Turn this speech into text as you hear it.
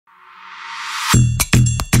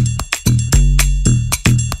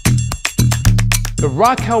The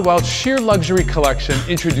Raquel Welch Sheer Luxury Collection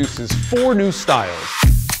introduces 4 new styles,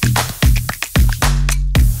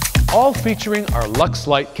 all featuring our Luxe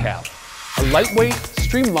Light cap, a lightweight,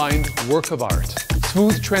 streamlined work of art.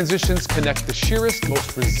 Smooth transitions connect the sheerest,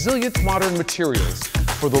 most resilient modern materials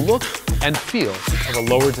for the look and feel of a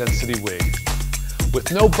lower density wig.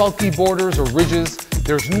 With no bulky borders or ridges,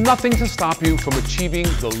 there's nothing to stop you from achieving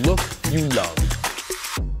the look you love.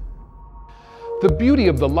 The beauty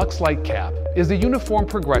of the Luxe Light cap is the uniform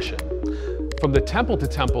progression, from the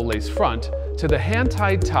temple-to-temple lace front to the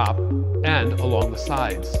hand-tied top and along the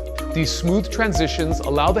sides. These smooth transitions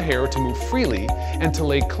allow the hair to move freely and to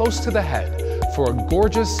lay close to the head for a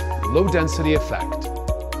gorgeous, low-density effect.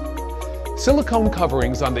 Silicone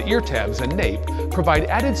coverings on the ear tabs and nape provide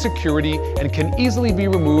added security and can easily be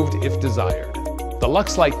removed if desired. The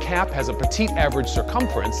Luxe Light cap has a petite average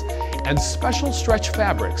circumference and special stretch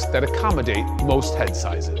fabrics that accommodate most head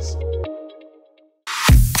sizes.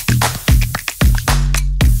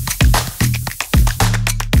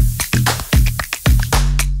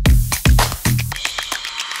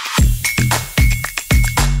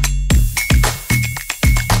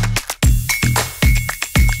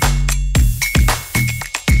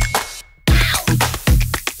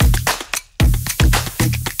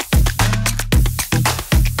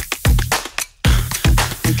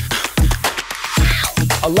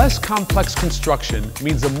 A less complex construction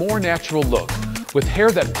means a more natural look, with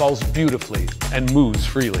hair that falls beautifully and moves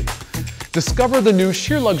freely. Discover the new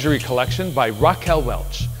Sheer Luxury Collection by Raquel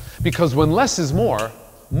Welch, because when less is more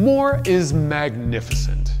is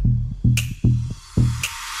magnificent.